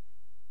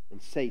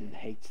 And Satan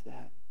hates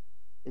that.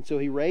 And so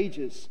he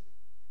rages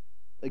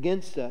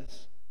against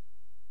us.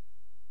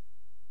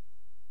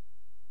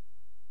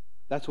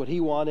 That's what he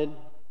wanted.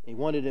 He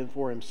wanted it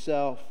for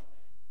himself,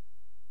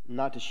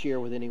 not to share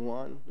with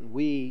anyone. And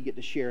we get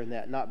to share in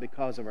that, not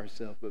because of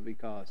ourselves, but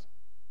because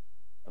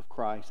of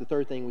Christ. The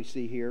third thing we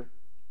see here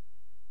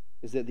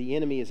is that the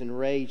enemy is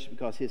enraged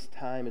because his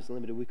time is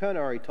limited. We kind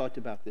of already talked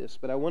about this,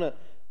 but I want to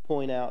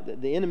point out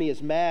that the enemy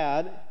is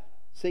mad.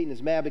 Satan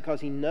is mad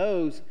because he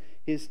knows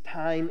his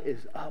time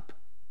is up.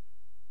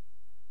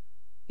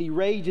 He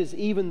rages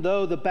even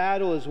though the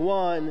battle is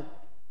won,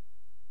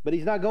 but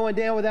he's not going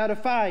down without a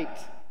fight.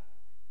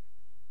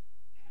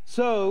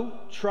 So,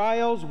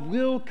 trials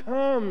will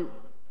come,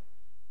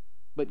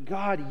 but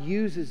God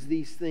uses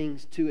these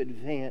things to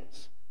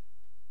advance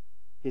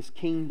his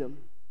kingdom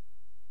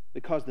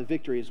because the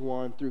victory is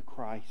won through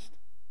Christ.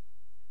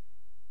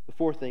 The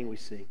fourth thing we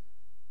see: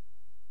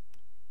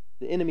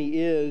 the enemy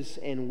is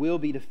and will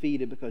be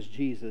defeated because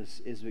Jesus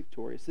is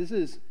victorious. This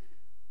is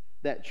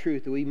that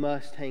truth that we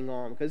must hang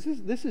on, because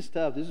this is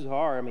tough. This is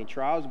hard. I mean,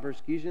 trials and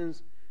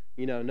persecutions,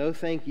 no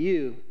thank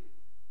you.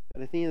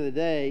 But at the end of the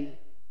day,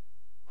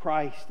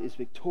 Christ is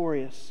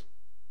victorious.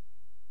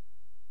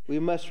 We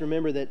must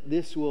remember that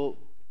this will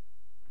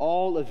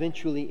all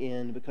eventually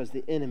end because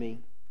the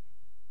enemy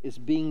is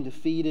being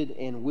defeated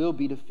and will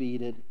be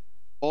defeated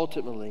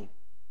ultimately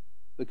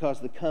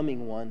because the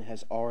coming one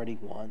has already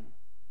won.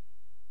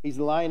 He's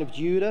the Lion of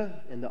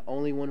Judah and the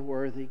only one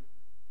worthy.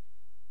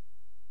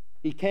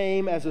 He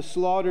came as a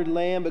slaughtered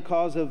lamb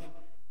because of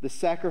the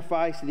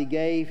sacrifice that he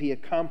gave. He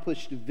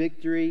accomplished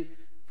victory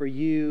for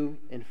you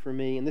and for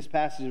me. In this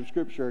passage of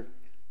Scripture,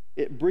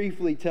 it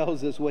briefly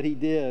tells us what he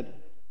did,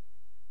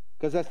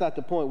 because that's not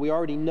the point. We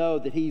already know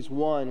that he's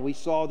won. We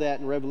saw that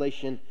in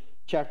Revelation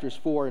chapters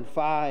 4 and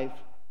 5.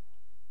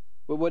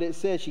 But what it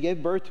says, she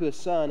gave birth to a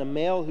son, a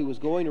male who was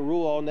going to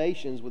rule all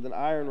nations with an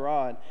iron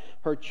rod.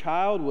 Her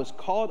child was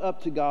called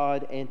up to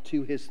God and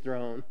to his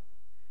throne.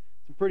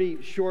 It's a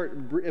pretty short,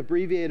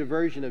 abbreviated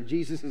version of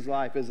Jesus'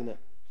 life, isn't it?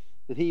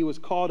 That he was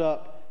called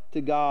up to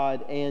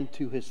God and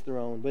to his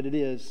throne. But it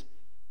is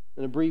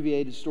an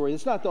abbreviated story.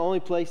 It's not the only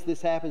place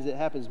this happens. It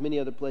happens many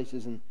other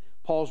places in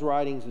Paul's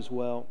writings as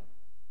well.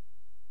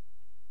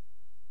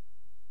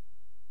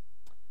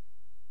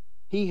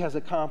 He has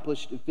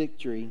accomplished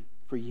victory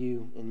for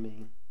you and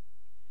me.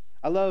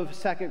 I love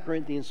 2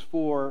 Corinthians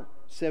 4,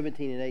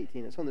 17 and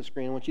 18. It's on the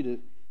screen. I want you to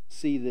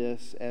see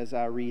this as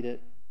I read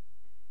it.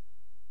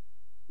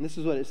 And this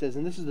is what it says,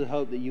 and this is the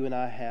hope that you and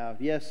I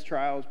have. Yes,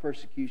 trials,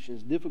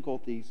 persecutions,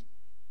 difficulties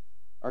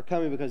are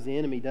coming because the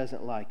enemy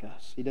doesn't like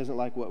us. He doesn't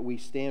like what we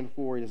stand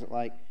for. He doesn't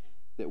like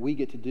that we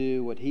get to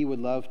do what he would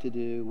love to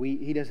do.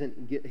 He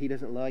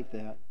doesn't like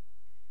that.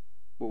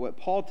 But what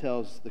Paul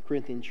tells the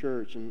Corinthian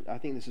church, and I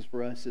think this is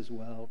for us as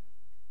well,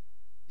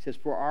 he says,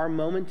 for our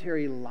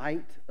momentary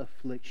light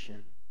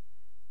affliction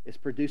is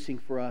producing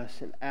for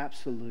us an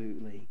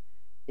absolutely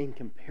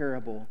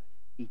incomparable,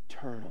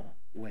 eternal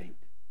weight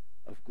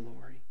of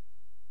glory.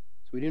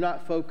 So we do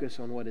not focus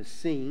on what is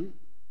seen,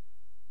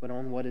 but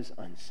on what is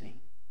unseen.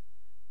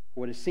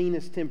 What is seen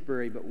is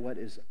temporary, but what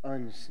is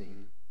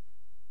unseen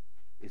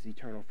is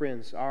eternal.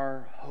 Friends,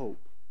 our hope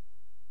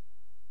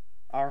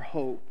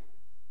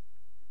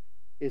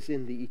is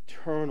in the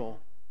eternal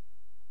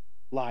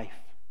life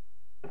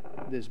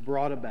that is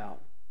brought about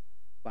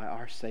by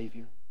our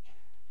Savior.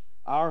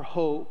 Our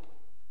hope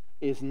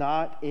is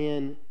not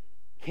in,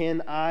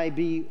 can I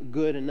be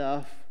good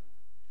enough?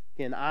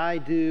 Can I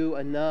do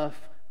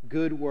enough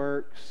good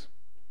works?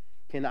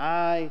 Can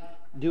I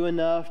do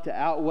enough to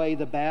outweigh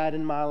the bad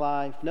in my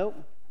life? Nope.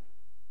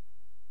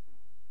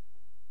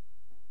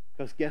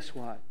 Because guess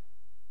what?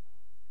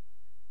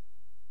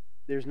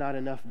 There's not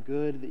enough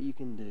good that you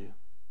can do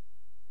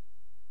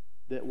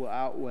that will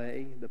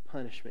outweigh the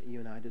punishment you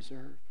and I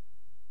deserve.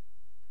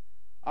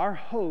 Our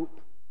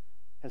hope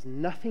has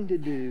nothing to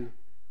do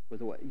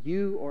with what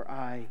you or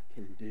I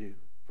can do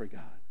for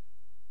God.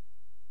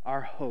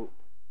 Our hope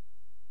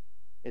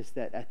is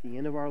that at the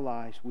end of our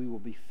lives, we will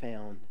be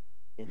found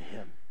in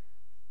Him.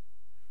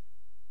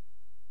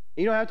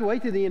 You don't have to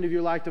wait to the end of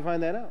your life to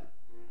find that out.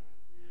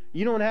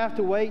 You don't have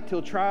to wait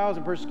till trials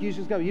and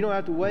persecutions come. You don't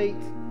have to wait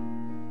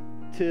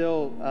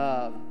till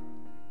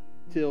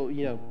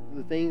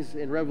the things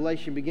in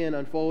Revelation begin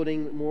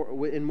unfolding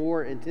in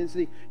more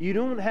intensity. You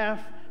don't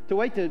have to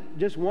wait to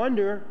just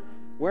wonder,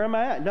 where am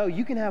I at? No,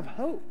 you can have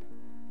hope.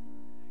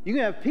 You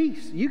can have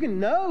peace. You can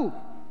know.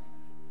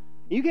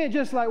 You can't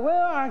just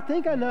I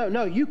think I know.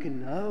 No, you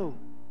can know.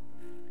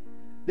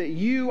 that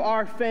you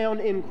are found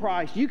in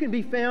Christ. You can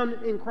be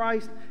found in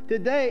Christ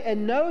today,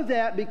 and know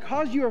that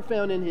because you are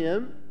found in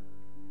Him,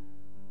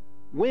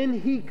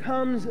 when He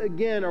comes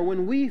again, or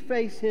when we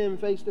face Him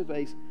face to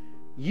face,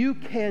 you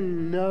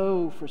can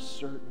know for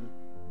certain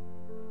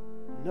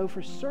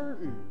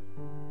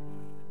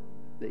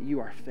that you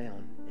are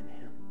found in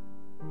Him.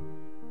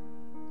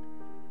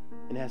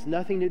 And it has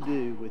nothing to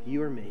do with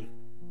you or me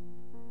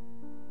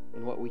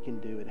and what we can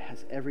do. It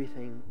has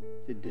everything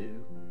to do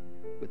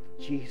with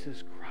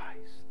Jesus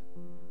Christ,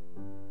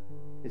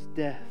 His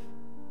death,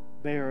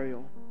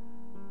 burial,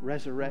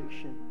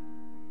 resurrection.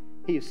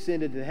 He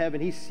ascended to heaven.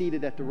 He's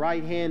seated at the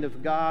right hand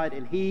of God,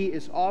 and He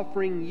is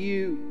offering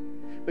you,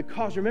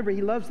 because remember,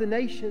 He loves the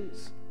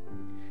nations.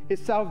 His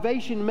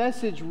salvation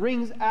message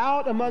rings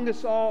out among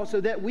us all so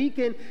that we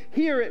can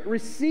hear it,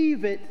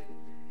 receive it,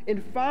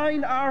 and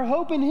find our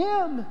hope in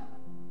Him.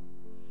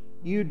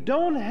 You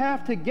don't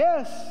have to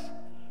guess.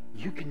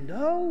 You can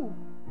know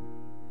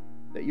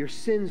that your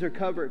sins are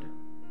covered,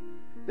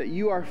 that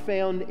you are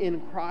found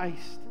in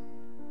Christ.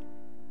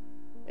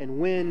 And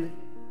when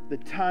the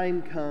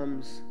time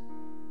comes,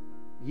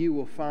 you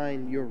will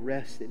find your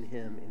rest in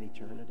Him in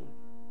eternity.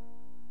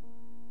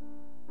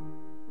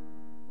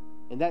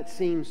 And that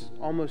seems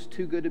almost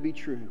too good to be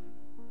true.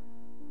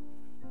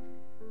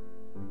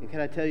 And can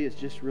I tell you, it's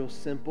just real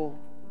simple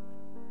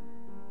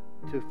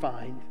to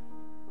find.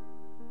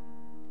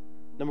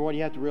 Number one,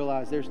 you have to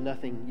realize there's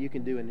nothing you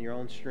can do in your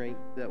own strength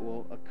that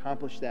will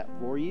accomplish that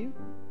for you.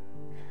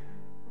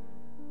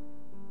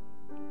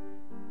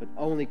 But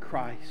only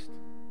Christ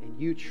and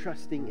you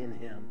trusting in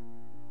Him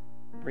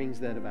brings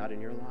that about in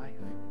your life.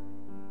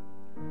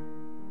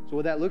 So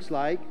what that looks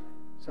like,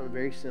 something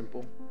very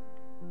simple.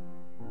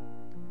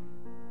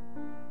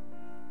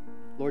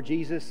 Lord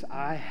Jesus,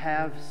 I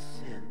have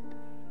sinned.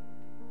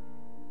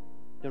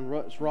 Done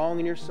what's wrong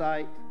in your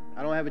sight.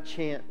 I don't have a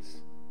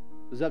chance.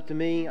 It was up to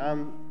me.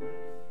 I'm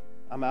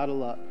out of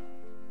luck.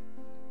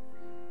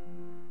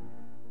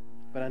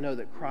 But I know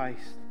that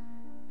Christ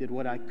did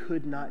what I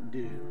could not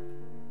do.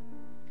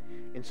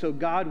 And so,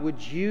 God,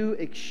 would you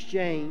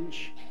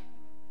exchange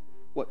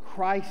what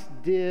Christ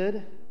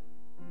did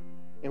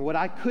and what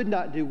I could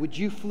not do? Would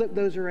you flip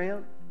those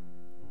around?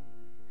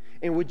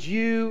 And would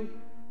you,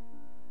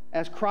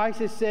 as Christ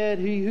has said,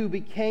 he who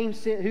became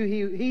sin,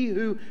 he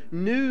who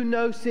knew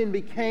no sin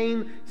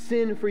became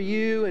sin for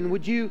you, and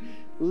would you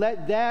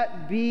let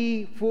that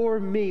be for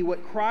me?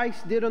 What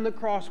Christ did on the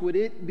cross, would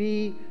it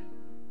be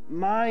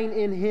mine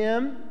in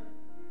Him?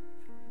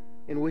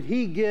 And would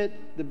He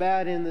get the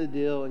bad end of the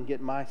deal and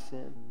get my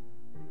sin?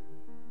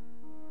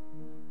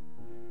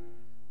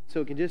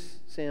 So it can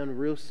just sound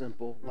real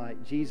simple,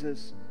 like,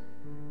 Jesus,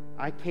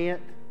 I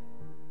can't,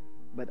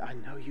 but I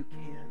know you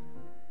can.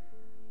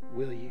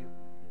 Will you?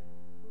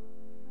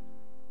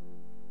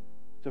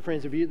 So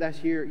friends, if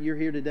you're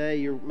here today,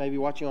 you're maybe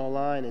watching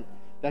online, and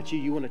that's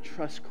you want to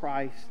trust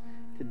Christ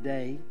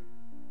today,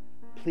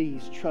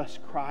 please trust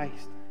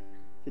Christ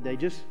today.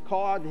 Just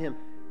call out to Him.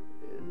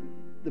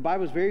 The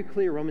Bible is very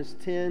clear. Romans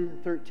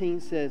 10:13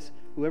 says,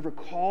 whoever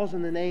calls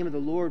on the name of the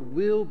Lord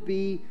will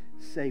be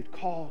saved.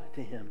 Call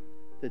to Him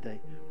today.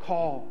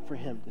 Call for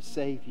Him to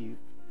save you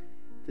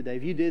today.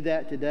 If you did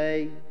that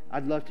today,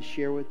 I'd love to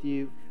share with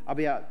you. I'll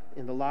be out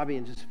in the lobby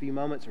in just a few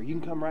moments, or you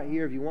can come right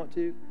here if you want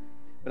to.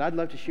 But I'd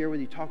love to share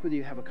with you, talk with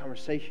you, have a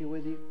conversation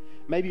with you.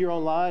 Maybe you're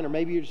online, or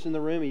maybe you're just in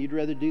the room and you'd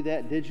rather do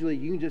that digitally.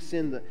 You can just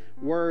send the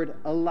word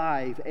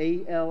ALIVE,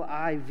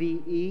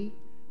 ALIVE,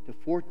 to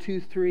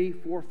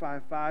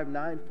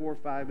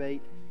 423-455-9458.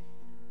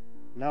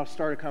 And I'll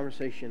start a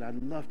conversation.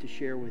 I'd love to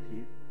share with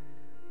you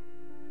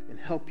and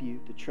help you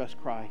to trust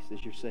Christ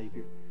as your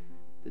Savior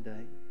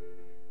today.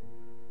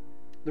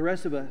 The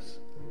rest of us,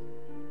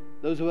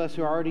 those of us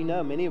who already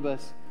know, many of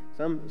us,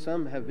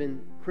 some have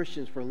been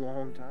Christians for a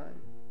long time.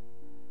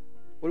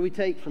 What do we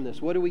take from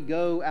this? What do we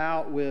go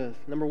out with?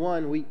 Number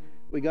one, we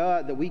go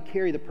out that we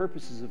carry the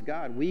purposes of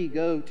God. We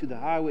go to the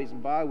highways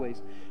and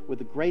byways with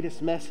the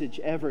greatest message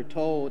ever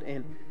told,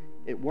 and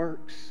it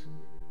works.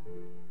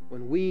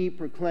 When we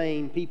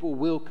proclaim, people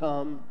will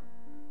come.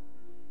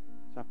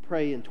 So I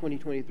pray in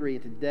 2023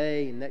 and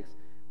today and next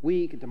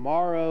week and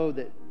tomorrow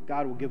that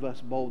God will give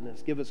us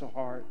boldness, give us a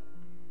heart.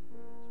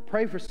 So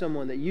pray for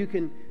someone that you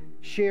can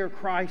share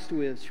Christ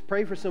with.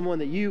 Pray for someone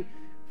that you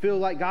feel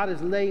like God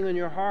is laying on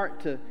your heart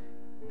to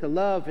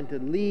love and to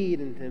lead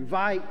and to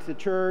invite to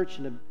church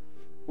and to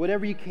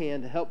whatever you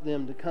can to help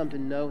them to come to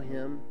know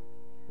Him.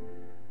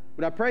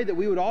 But I pray that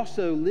we would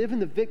also live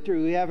in the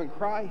victory we have in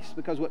Christ,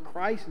 because what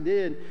Christ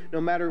did, no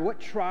matter what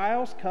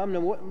trials come,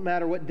 no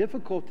matter what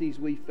difficulties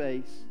we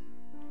face.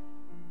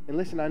 And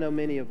listen, I know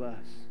many of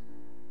us,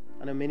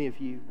 I know many of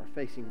you are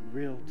facing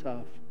real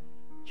tough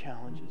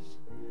challenges.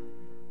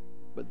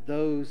 But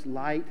those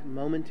light,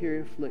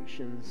 momentary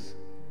afflictions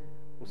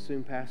will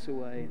soon pass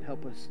away. And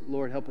help us,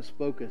 Lord, help us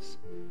focus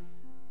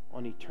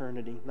on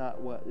eternity,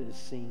 not what is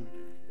seen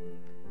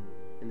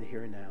in the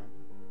here and now.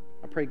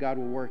 I pray God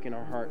will work in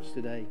our hearts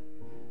today.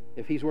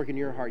 If He's working in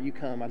your heart, you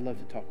come. I'd love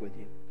to talk with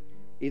you,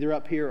 either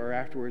up here or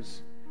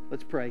afterwards.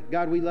 Let's pray.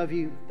 God, we love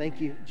you.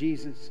 Thank you,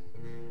 Jesus.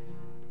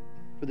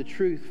 for the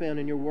truth found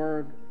in your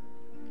word.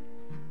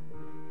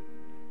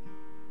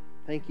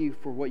 Thank you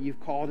for what you've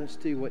called us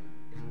to,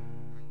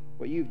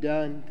 what you've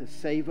done to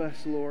save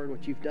us, Lord,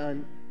 what you've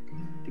done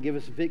to give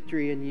us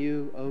victory in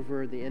you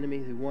over the enemy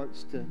who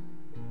wants to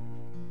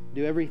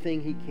do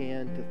everything he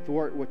can to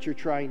thwart what you're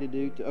trying to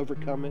do, to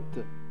overcome it,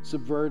 to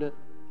subvert it.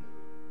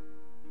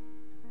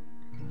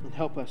 And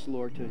help us,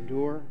 Lord, to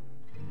endure,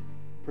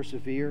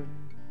 persevere,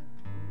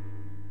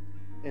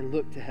 and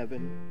look to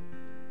heaven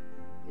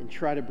and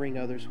try to bring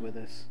others with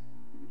us.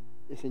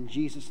 It's in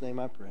Jesus' name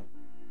I pray.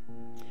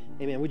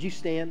 Amen. Would you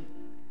stand?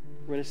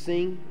 We're going to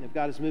sing. And if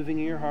God is moving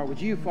in your heart,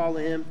 would you follow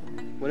him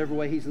whatever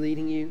way he's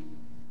leading you?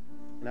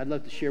 And I'd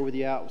love to share with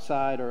you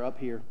outside or up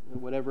here,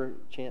 whatever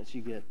chance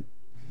you get.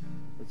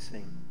 Let's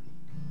sing.